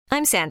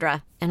I'm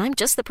Sandra, and I'm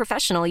just the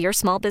professional your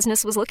small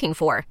business was looking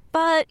for.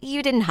 But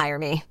you didn't hire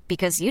me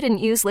because you didn't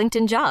use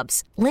LinkedIn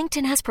Jobs.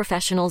 LinkedIn has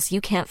professionals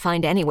you can't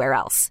find anywhere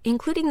else,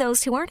 including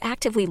those who aren't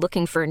actively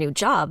looking for a new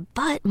job,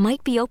 but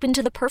might be open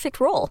to the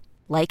perfect role,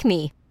 like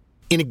me.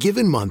 In a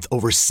given month,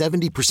 over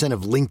 70%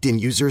 of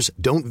LinkedIn users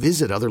don't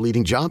visit other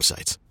leading job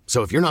sites.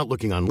 So if you're not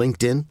looking on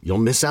LinkedIn, you'll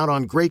miss out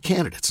on great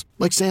candidates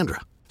like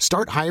Sandra.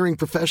 Start hiring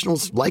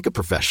professionals like a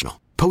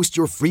professional. Post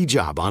your free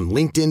job on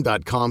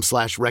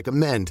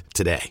linkedin.com/recommend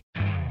today.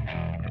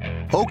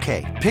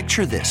 Okay,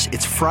 picture this.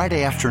 It's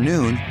Friday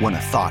afternoon when a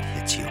thought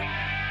hits you.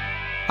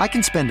 I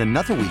can spend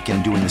another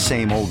weekend doing the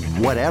same old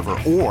whatever,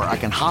 or I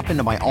can hop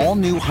into my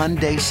all-new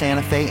Hyundai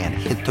Santa Fe and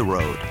hit the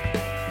road.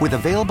 With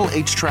available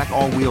H-Track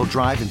all-wheel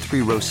drive and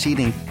 3-row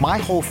seating, my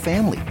whole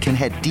family can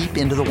head deep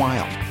into the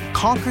wild.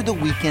 Conquer the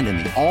weekend in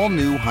the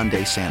all-new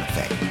Hyundai Santa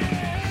Fe.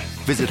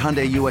 Visit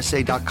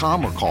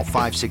HyundaiUSA.com or call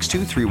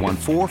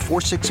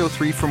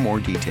 562-314-4603 for more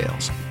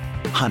details.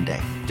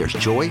 Hyundai, there's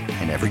joy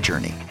in every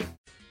journey.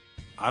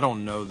 I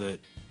don't know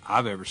that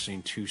I've ever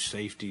seen two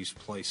safeties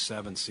play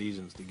 7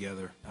 seasons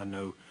together. I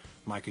know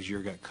Mike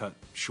Azier got cut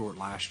short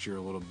last year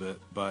a little bit,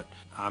 but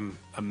I'm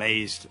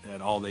amazed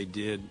at all they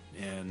did.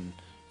 And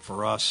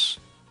for us,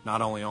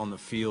 not only on the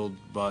field,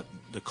 but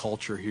the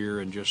culture here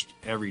and just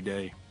every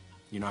day,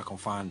 you're not going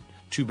to find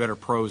two better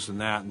pros than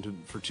that,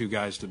 and for two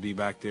guys to be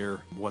back there,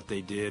 what they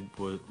did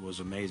was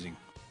amazing.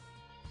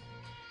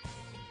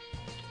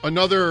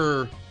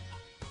 Another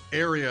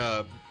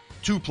area,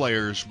 two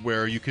players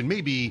where you can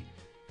maybe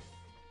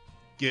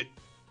get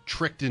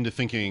tricked into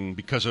thinking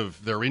because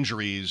of their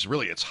injuries.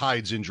 Really, it's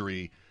Hyde's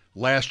injury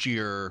last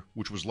year,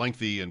 which was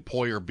lengthy, and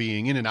Poyer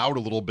being in and out a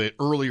little bit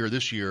earlier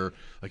this year.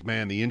 Like,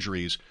 man, the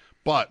injuries.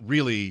 But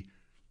really,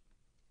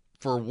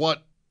 for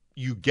what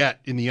you get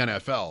in the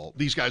NFL,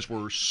 these guys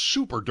were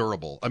super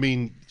durable. I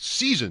mean,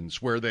 seasons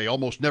where they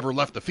almost never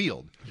left the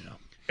field. Yeah.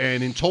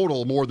 And in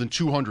total, more than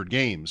 200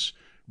 games,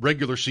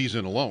 regular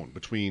season alone,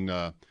 between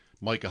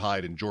Micah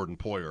Hyde and Jordan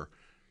Poyer.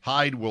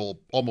 Hyde will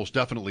almost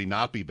definitely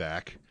not be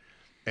back,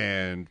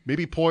 and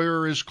maybe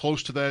Poyer is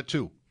close to that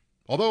too.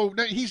 Although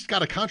he's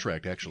got a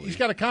contract, actually. He's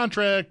got a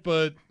contract,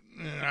 but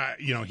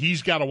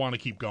he's got to want to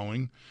keep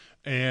going,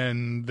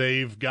 and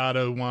they've got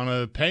to want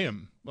to pay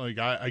him. Like,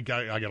 I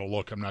got to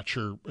look. I'm not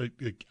sure.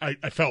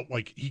 I felt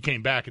like he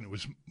came back and it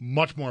was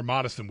much more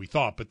modest than we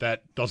thought, but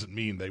that doesn't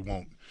mean they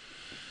won't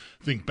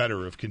think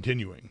better of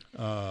continuing.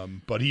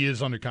 But he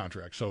is under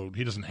contract, so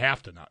he doesn't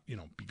have to not,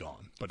 be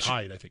gone. But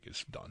Hyde, I think,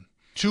 is done.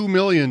 $2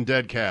 million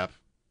dead cap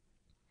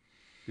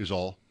is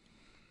all.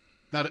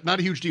 Not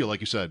a huge deal,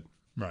 like you said.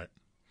 Right.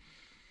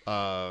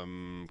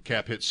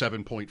 Cap hit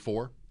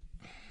 7.4.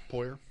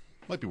 Poyer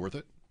might be worth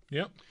it.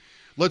 Yep.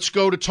 Let's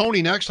go to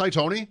Tony next. Hi,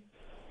 Tony.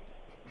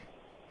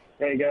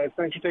 Hey, guys.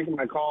 Thanks for taking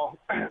my call.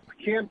 I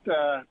can't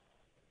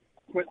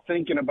quit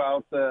thinking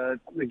about the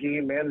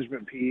game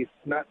management piece,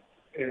 not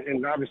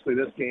in obviously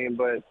this game,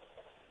 but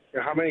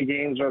how many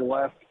games over the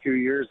last few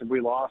years have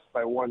we lost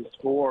by one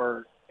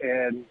score?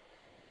 And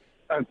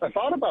I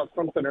thought about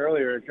something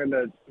earlier, kind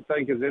of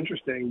think is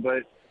interesting,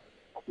 but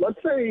let's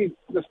say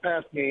this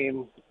past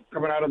game,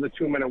 coming out of the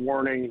 2-minute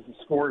warning, the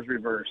score's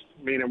reversed,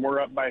 meaning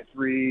we're up by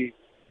 3.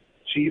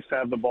 Chiefs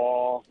have the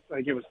ball. I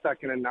think it was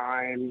 2nd and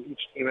 9. Each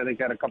team, I think,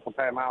 had a couple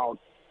timeouts.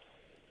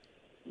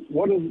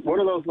 What do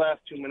those last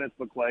 2 minutes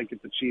look like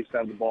if the Chiefs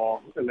have the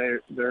ball and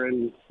they're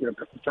in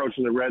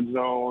approaching the red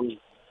zone,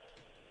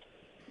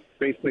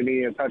 basically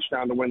needing a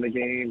touchdown to win the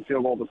game,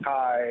 field goal to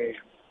tie?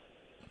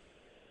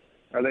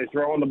 Are they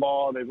throwing the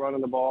ball? Are they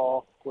running the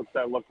ball? What's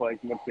that look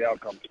like? What's the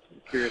outcome?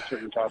 I'm curious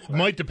what your thoughts are. It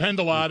might depend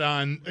a lot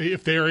on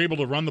if they're able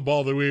to run the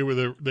ball the way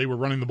they were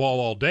running the ball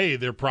all day.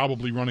 They're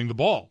probably running the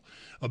ball.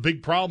 A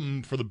big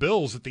problem for the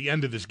Bills at the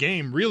end of this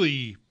game,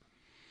 really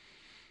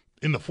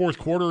in the fourth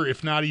quarter,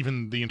 if not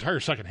even the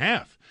entire second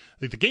half.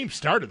 Like, the game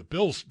started, the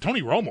Bills,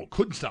 Tony Romo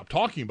couldn't stop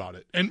talking about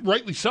it, and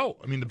rightly so.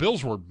 I mean, the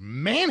Bills were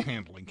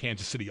manhandling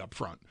Kansas City up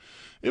front.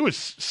 It was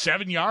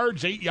 7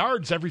 yards, 8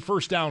 yards every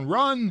first down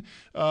run.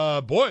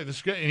 And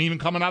even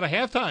coming out of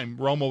halftime,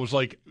 Romo was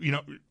like,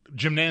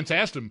 Jim Nantz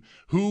asked him,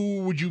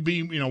 who would you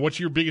be,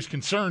 what's your biggest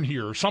concern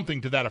here, or something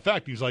to that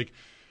effect. He's like,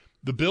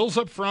 the Bills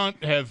up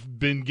front have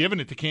been giving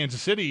it to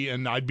Kansas City,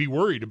 and I'd be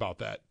worried about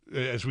that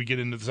as we get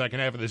into the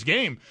second half of this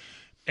game.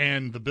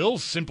 And the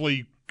Bills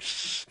simply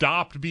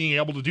stopped being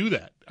able to do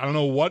that. I don't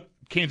know what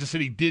Kansas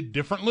City did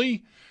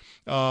differently,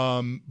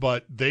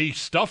 but they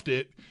stuffed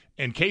it,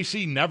 and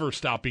KC never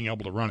stopped being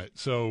able to run it.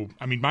 So,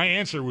 I mean, my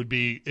answer would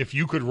be, if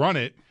you could run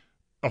it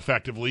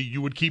effectively,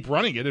 you would keep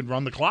running it and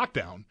run the clock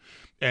down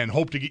and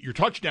hope to get your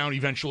touchdown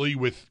eventually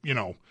with,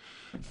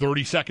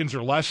 30 seconds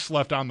or less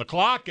left on the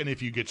clock, and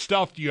if you get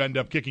stuffed, you end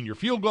up kicking your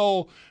field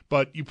goal,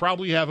 but you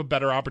probably have a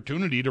better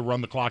opportunity to run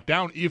the clock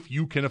down if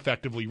you can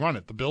effectively run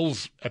it. The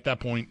Bills, at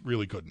that point,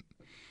 really couldn't.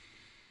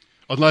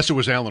 Unless it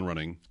was Allen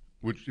running,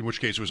 in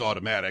which case it was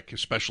automatic,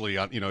 especially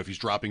on, if he's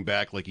dropping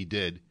back like he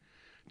did.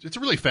 It's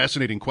a really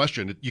fascinating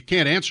question. You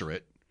can't answer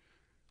it.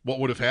 What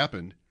would have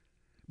happened?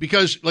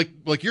 Because,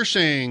 like you're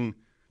saying,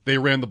 they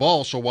ran the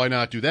ball, so why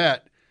not do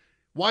that?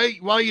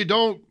 Why you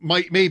don't,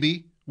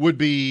 maybe, would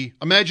be,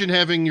 imagine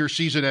having your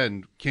season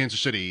end, Kansas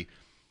City,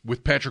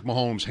 with Patrick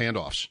Mahomes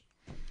handoffs,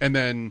 and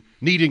then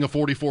needing a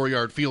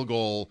 44-yard field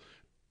goal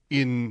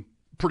in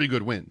pretty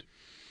good wind.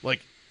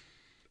 Like,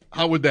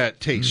 how would that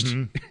taste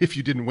if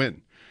you didn't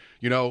win?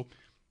 You know,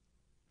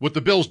 what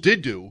the Bills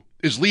did do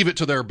is leave it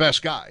to their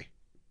best guy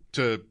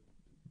to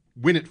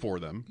win it for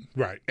them.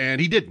 Right. And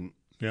he didn't.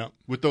 Yeah.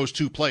 With those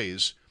two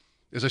plays.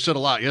 As I said a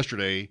lot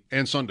yesterday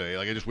and Sunday,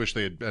 like I just wish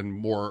they had been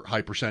more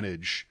high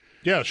percentage.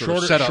 Yeah,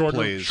 shorter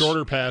plays.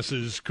 Shorter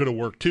passes could have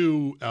worked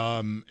too.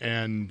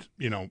 And,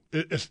 you know,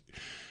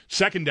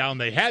 second down,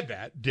 they had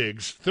that,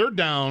 Diggs. Third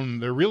down,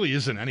 there really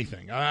isn't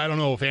anything. I don't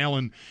know if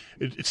Allen –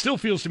 it still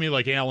feels to me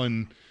like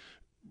Allen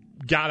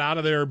got out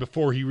of there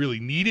before he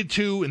really needed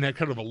to, and that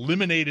kind of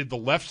eliminated the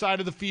left side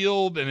of the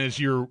field. And as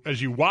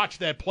you watch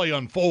that play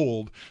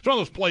unfold, it's one of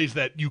those plays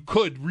that you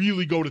could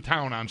really go to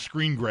town on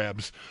screen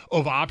grabs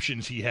of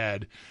options he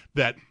had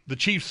that the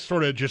Chiefs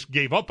sort of just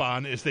gave up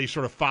on as they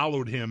sort of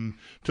followed him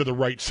to the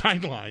right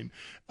sideline.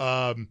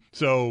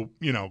 So,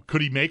 you know,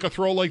 could he make a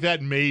throw like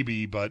that?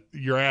 Maybe, but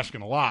you're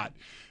asking a lot.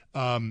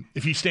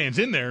 If he stands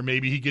in there,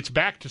 maybe he gets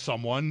back to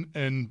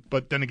someone,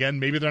 but then again,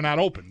 maybe they're not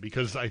open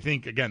because I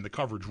think, again, the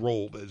coverage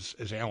rolled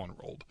as Allen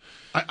rolled.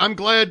 I'm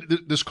glad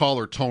that this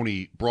caller,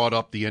 Tony, brought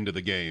up the end of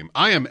the game.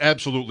 I am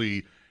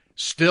absolutely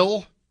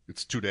still,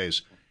 it's 2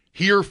 days,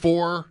 here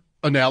for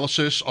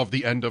analysis of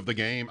the end of the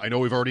game. I know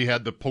we've already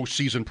had the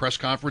postseason press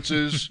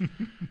conferences,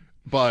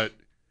 but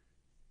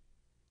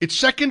it's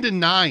 2nd and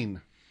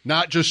 9,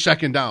 not just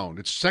second down.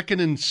 It's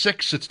 2nd and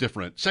 6, it's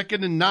different.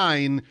 2nd and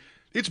 9,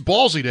 it's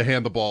ballsy to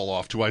hand the ball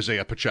off to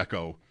Isaiah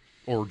Pacheco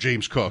or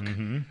James Cook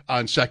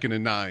on 2nd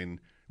and 9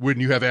 when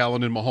you have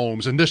Allen and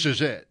Mahomes, and this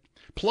is it.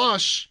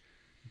 Plus,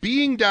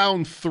 being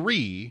down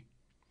 3,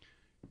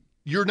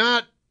 you're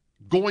not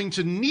going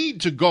to need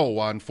to go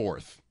on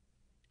 4th.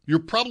 You're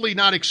probably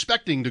not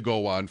expecting to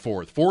go on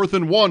 4th. 4th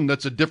and 1,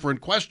 that's a different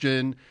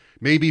question.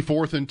 Maybe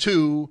 4th and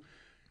 2,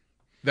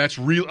 that's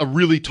a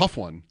really tough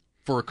one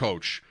for a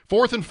coach.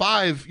 4th and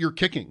 5, you're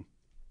kicking.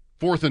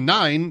 4th and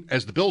 9,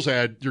 as the Bills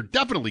had, you're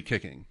definitely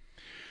kicking.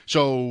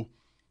 So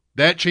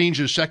that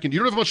changes second. You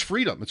don't have much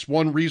freedom. It's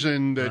one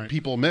reason that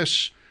people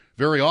miss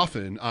very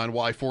often on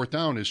why 4th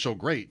down is so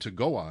great to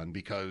go on,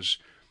 because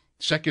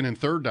 2nd and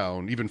 3rd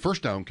down, even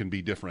 1st down can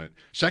be different.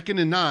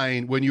 2nd and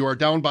 9, when you are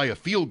down by a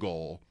field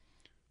goal,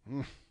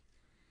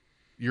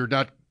 you're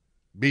not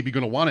maybe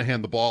going to want to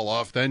hand the ball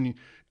off. Then,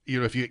 you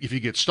know, if you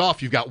get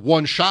stuffed, you've got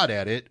one shot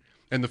at it,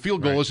 and the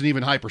field goal isn't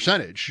even high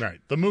percentage.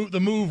 Right. The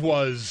move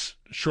was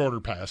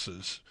shorter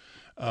passes.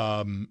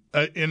 And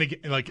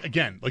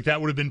again,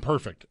 that would have been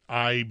perfect.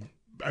 I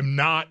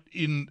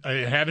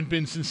haven't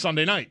been since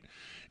Sunday night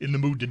in the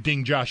mood to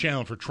ding Josh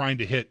Allen for trying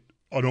to hit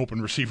an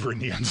open receiver in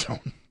the end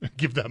zone,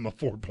 give them a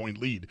 4-point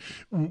lead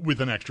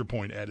with an extra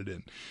point added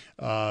in.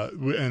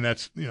 And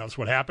that's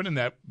what happened, and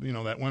that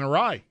went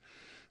awry.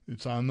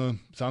 It's on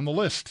the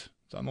list.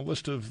 It's on the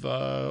list of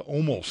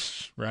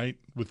almost, right,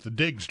 with the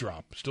Diggs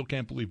drop. Still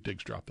can't believe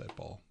Diggs dropped that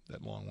ball,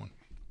 that long one.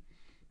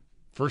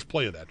 First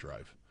play of that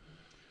drive.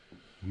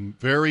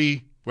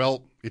 Very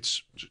well,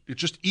 it's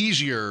just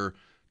easier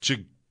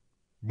to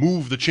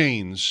move the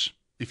chains,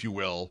 if you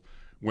will,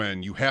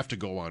 when you have to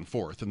go on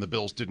 4th, and the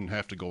Bills didn't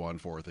have to go on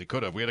 4th. They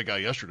could have. We had a guy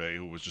yesterday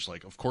who was just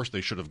like, of course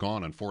they should have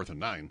gone on 4th and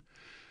 9.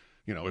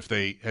 You know, if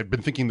they had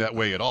been thinking that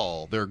way at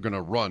all, they're going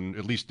to run,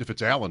 at least if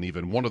it's Allen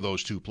even, one of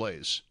those two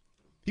plays.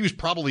 He was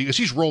probably, as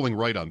he's rolling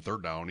right on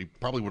 3rd down, he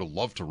probably would have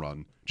loved to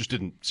run, just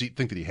didn't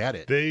think that he had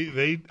it.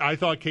 I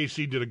thought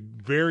KC did a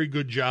very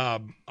good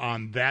job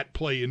on that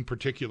play in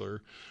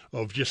particular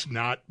of just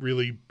not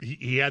really.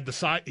 He had the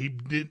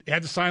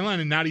sideline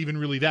and not even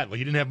really that. Like,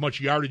 he didn't have much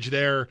yardage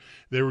there.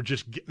 There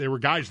were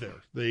guys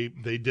there. They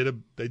did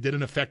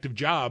an effective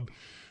job.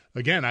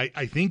 Again,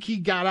 I think he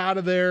got out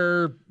of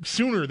there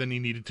sooner than he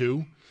needed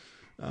to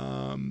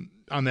on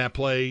that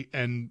play,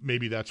 and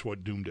maybe that's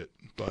what doomed it.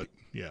 But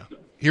yeah.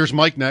 Here's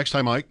Mike next.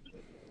 Hi, Mike.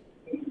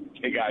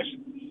 Hey, guys.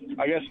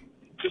 I guess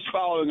just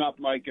following up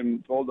Mike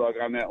and Bulldog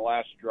on that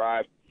last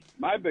drive,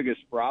 my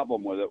biggest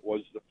problem with it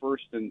was the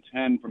 1st and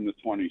 10 from the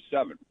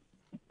 27.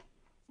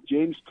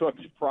 James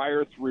Cook's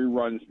prior 3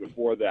 runs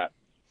before that,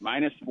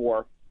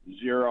 -4,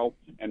 0,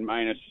 and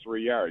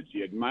 -3 yards.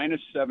 He had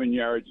 -7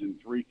 yards in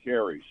 3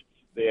 carries.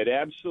 They had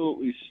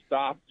absolutely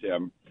stopped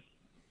him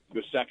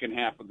the second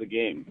half of the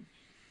game.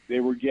 They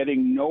were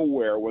getting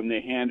nowhere when they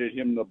handed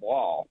him the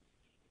ball.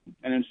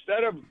 And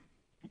instead of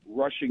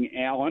rushing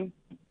Allen,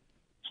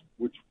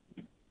 which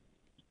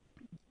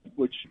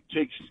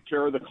takes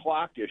care of the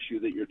clock issue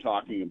that you're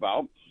talking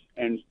about,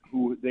 and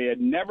who they had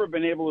never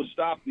been able to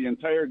stop the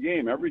entire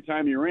game. Every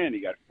time he ran,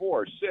 he got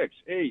 4, 6,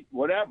 8,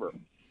 whatever.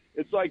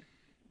 It's like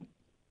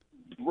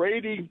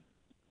Brady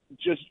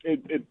just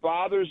it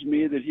bothers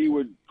me that he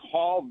would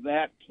call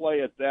that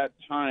play at that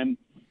time,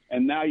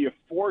 and now you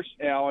force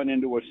Allen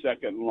into a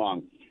 2nd and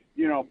long.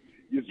 You know,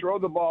 you throw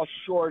the ball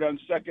short on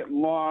 2nd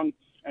and long,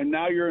 and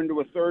now you're into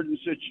a third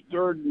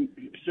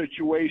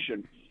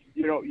situation.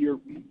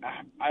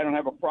 I don't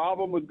have a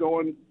problem with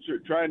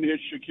trying to hit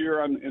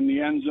Shakir in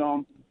the end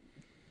zone,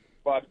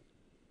 but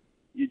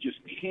you just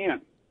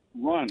can't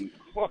run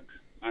Cook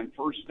on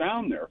first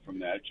down there from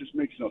that. It just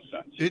makes no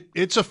sense.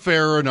 It's a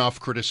fair enough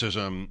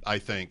criticism, I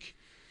think.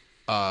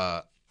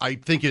 I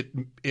think it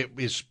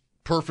is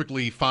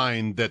perfectly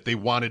fine that they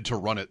wanted to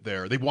run it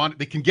there. They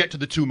can get to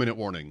the 2-minute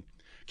warning.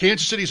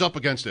 Kansas City's up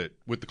against it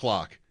with the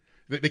clock.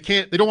 They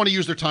don't want to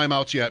use their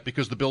timeouts yet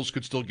because the Bills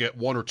could still get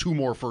 1 or 2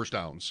 more first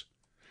downs.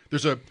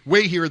 There's a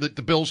way here that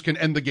the Bills can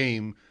end the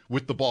game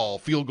with the ball,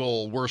 field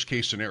goal, worst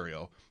case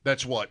scenario.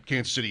 That's what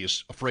Kansas City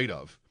is afraid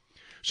of.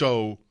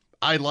 So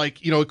I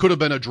it could have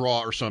been a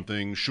draw or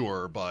something,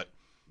 sure, but,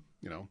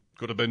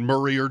 could have been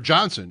Murray or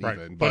Johnson right.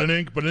 even. But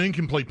an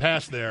incomplete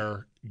pass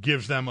there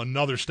gives them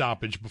another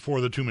stoppage before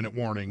the 2-minute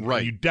warning. Right.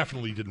 And you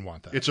definitely didn't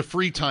want that. It's a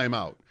free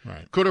timeout.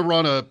 Right. Could have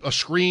run a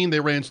screen. They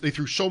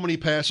threw so many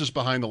passes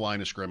behind the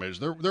line of scrimmage.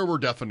 There were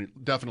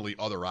definitely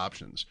other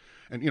options.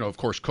 And, of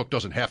course, Cook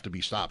doesn't have to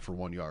be stopped for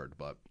 1 yard.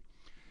 But,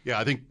 yeah,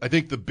 I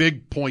think the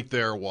big point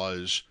there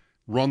was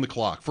run the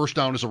clock. First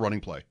down is a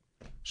running play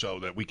so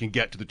that we can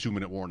get to the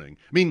 2-minute warning.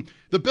 I mean,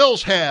 the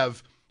Bills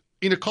have,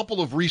 in a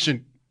couple of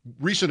recent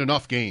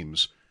enough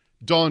games,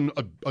 done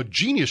a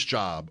genius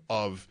job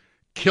of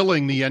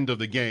killing the end of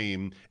the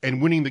game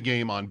and winning the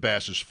game on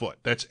Bass's foot.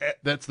 That's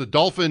the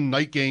Dolphin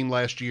night game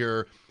last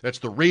year. That's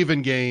the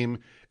Raven game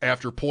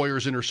after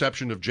Poyer's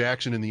interception of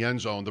Jackson in the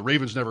end zone. The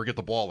Ravens never get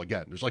the ball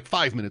again. There's like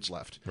 5 minutes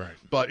left. Right.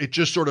 But it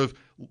just sort of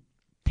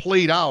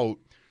played out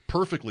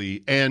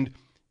perfectly, and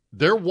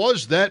there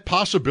was that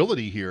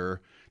possibility here.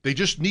 They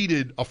just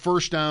needed a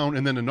first down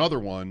and then another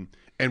one,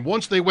 and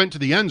once they went to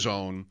the end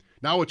zone,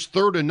 now it's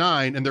 3rd and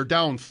 9, and they're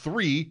down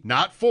 3,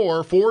 not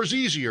 4. 4 is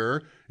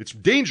easier. It's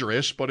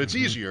dangerous, but it's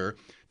easier.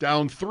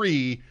 Down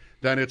 3,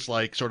 then it's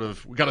like sort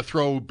of we got to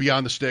throw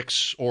beyond the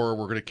sticks or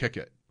we're going to kick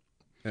it.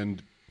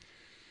 And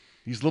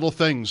these little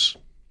things,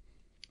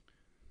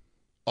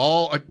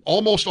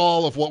 almost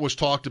all of what was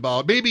talked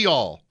about, maybe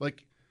all,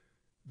 like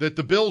that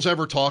the Bills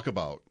ever talk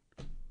about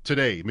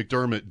today,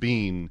 McDermott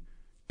Bean,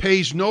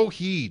 pays no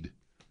heed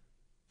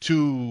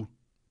to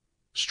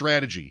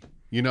strategy.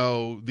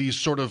 These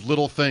sort of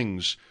little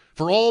things.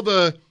 For all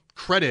the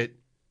credit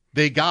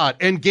they got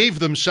and gave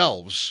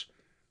themselves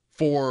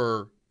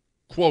for,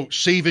 quote,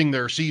 saving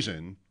their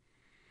season,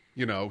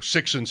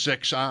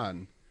 6-6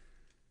 on.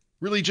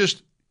 Really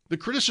just, the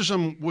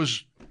criticism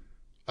was,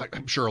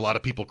 I'm sure a lot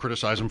of people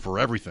criticize them for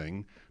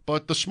everything,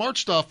 but the smart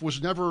stuff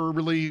was never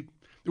really,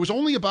 it was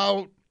only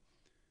about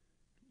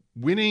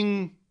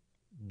winning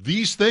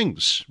these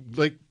things,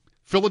 like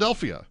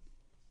Philadelphia,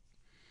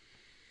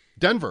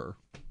 Denver,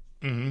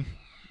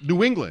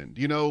 New England,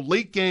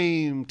 late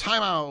game,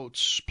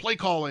 timeouts, play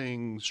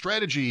calling,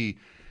 strategy.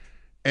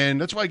 And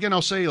that's why, again,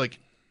 I'll say, like,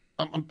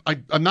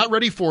 I'm not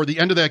ready for the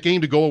end of that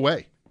game to go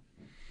away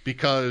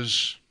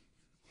because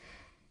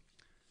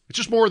it's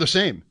just more of the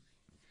same.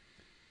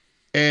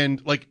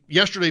 And, like,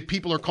 yesterday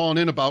people are calling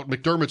in about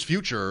McDermott's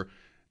future,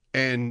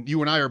 and you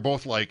and I are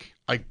both like,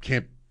 I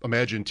can't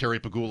imagine Terry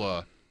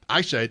Pagula.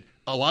 I said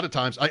a lot of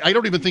times, I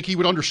don't even think he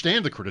would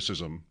understand the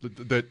criticism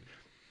that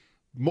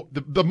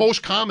the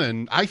most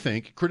common, I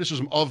think,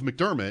 criticism of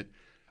McDermott,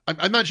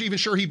 I'm not even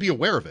sure he'd be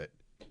aware of it.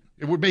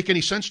 It would make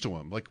any sense to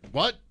him. Like,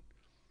 what?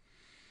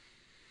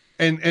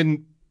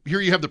 And here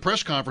you have the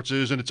press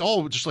conferences, and it's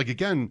all just like,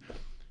 again,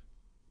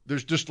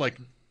 there's just like...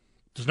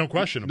 There's no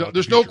question about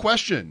There's no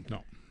question.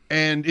 No.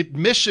 And it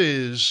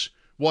misses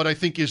what I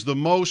think is the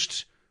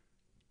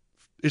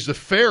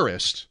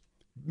fairest,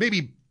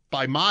 maybe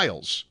by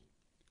miles,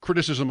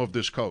 criticism of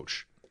this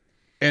coach.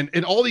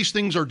 And all these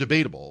things are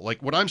debatable.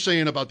 Like what I'm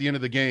saying about the end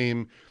of the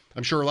game,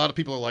 I'm sure a lot of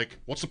people are like,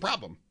 what's the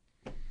problem?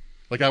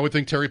 Like I would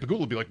think Terry Pagula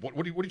would be like, what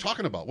are you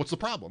talking about? What's the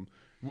problem?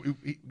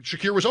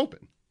 Shakir was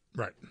open.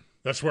 Right.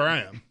 That's where I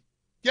am.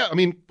 Yeah, I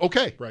mean,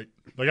 okay. Right.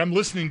 Like I'm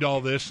listening to all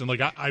this, and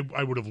like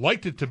I would have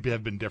liked it to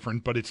have been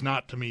different, but it's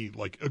not to me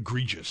like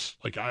egregious.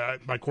 Like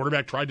my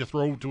quarterback tried to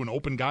throw to an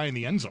open guy in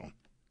the end zone.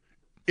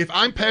 If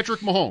I'm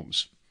Patrick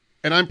Mahomes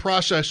and I'm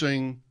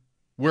processing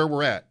where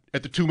we're at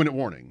the 2-minute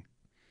warning,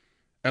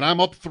 and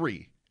I'm up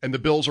 3, and the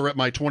Bills are at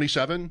my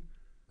 27,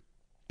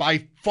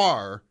 by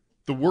far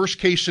the worst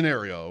case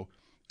scenario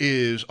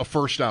is a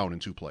first down in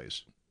 2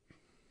 plays.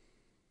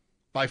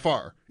 By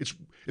far. If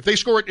they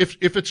score it,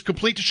 if it's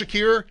complete to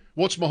Shakir,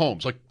 what's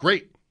Mahomes? Like,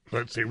 great.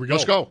 Here we go.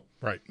 Let's go.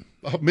 Right.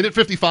 Minute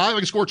 55, I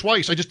can score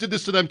twice. I just did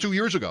this to them 2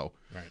 years ago.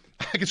 Right.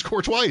 I can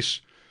score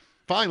twice.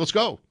 Fine, let's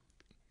go.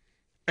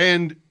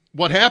 And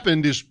what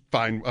happened is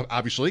fine,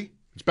 obviously.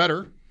 It's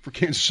better for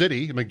Kansas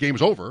City. I mean,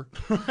 game's over.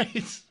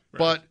 Right.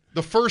 But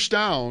the first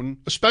down,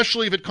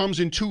 especially if it comes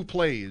in 2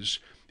 plays,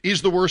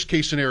 is the worst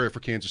case scenario for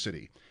Kansas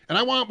City. And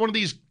I want one of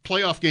these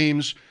playoff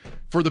games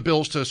for the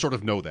Bills to sort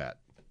of know that.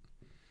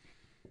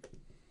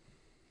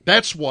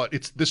 That's what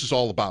this is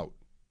all about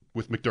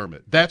with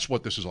McDermott. That's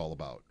what this is all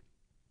about.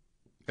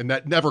 And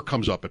that never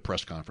comes up at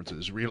press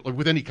conferences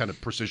with any kind of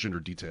precision or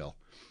detail.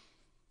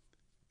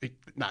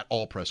 Not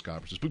all press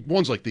conferences, but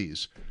ones like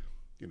these.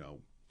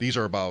 These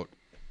are about,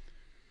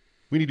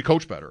 we need to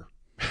coach better.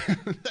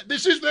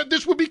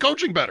 This would be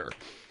coaching better,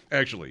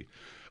 actually.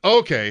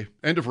 Okay,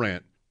 end of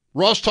rant.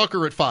 Ross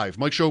Tucker at 5.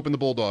 Mike Shope and the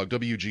Bulldog,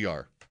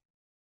 WGR.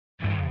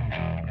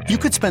 You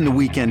could spend the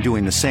weekend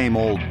doing the same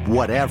old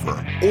whatever,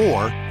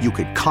 or you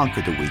could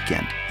conquer the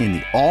weekend in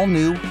the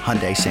all-new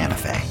Hyundai Santa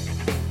Fe.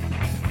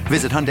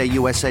 Visit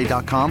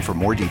HyundaiUSA.com for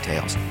more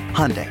details.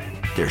 Hyundai,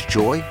 there's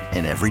joy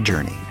in every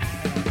journey.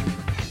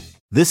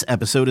 This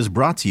episode is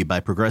brought to you by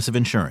Progressive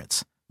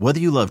Insurance. Whether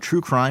you love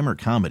true crime or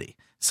comedy,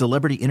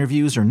 celebrity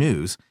interviews or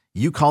news,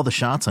 you call the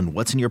shots on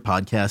what's in your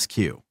podcast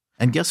queue.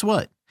 And guess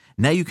what?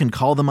 Now you can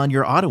call them on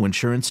your auto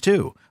insurance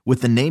too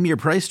with the Name Your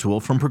Price tool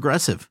from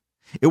Progressive.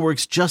 It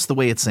works just the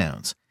way it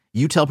sounds.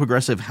 You tell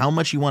Progressive how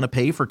much you want to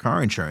pay for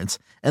car insurance,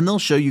 and they'll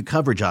show you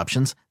coverage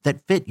options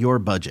that fit your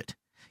budget.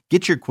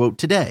 Get your quote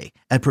today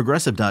at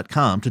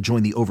Progressive.com to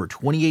join the over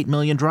 28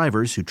 million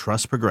drivers who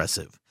trust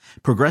Progressive.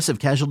 Progressive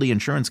Casualty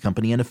Insurance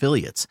Company and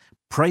Affiliates.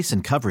 Price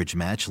and coverage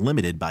match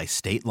limited by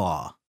state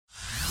law.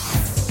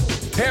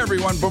 Hey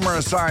everyone, Boomer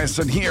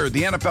Esiason here.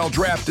 The NFL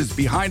Draft is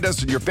behind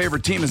us and your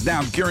favorite team is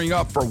now gearing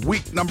up for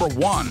week number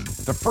 1.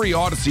 The free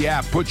Odyssey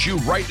app puts you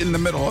right in the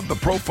middle of the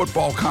pro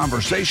football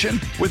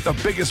conversation with the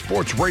biggest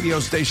sports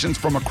radio stations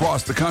from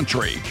across the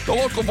country. The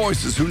local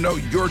voices who know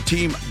your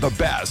team the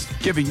best,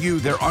 giving you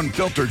their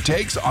unfiltered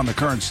takes on the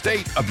current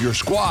state of your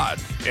squad.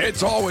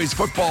 It's always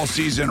football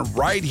season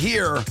right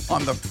here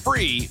on the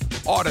free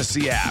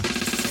Odyssey app.